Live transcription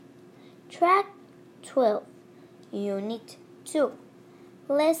Track 12, Unit 2,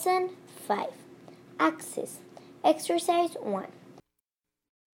 Lesson 5, Axis, Exercise 1.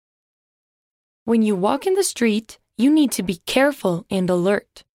 When you walk in the street, you need to be careful and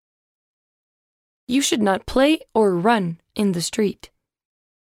alert. You should not play or run in the street.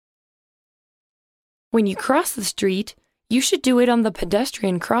 When you cross the street, you should do it on the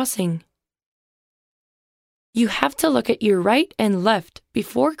pedestrian crossing. You have to look at your right and left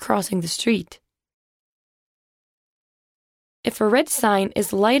before crossing the street. If a red sign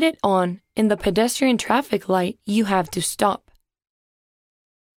is lighted on in the pedestrian traffic light, you have to stop.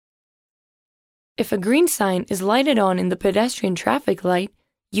 If a green sign is lighted on in the pedestrian traffic light,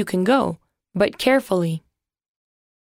 you can go, but carefully.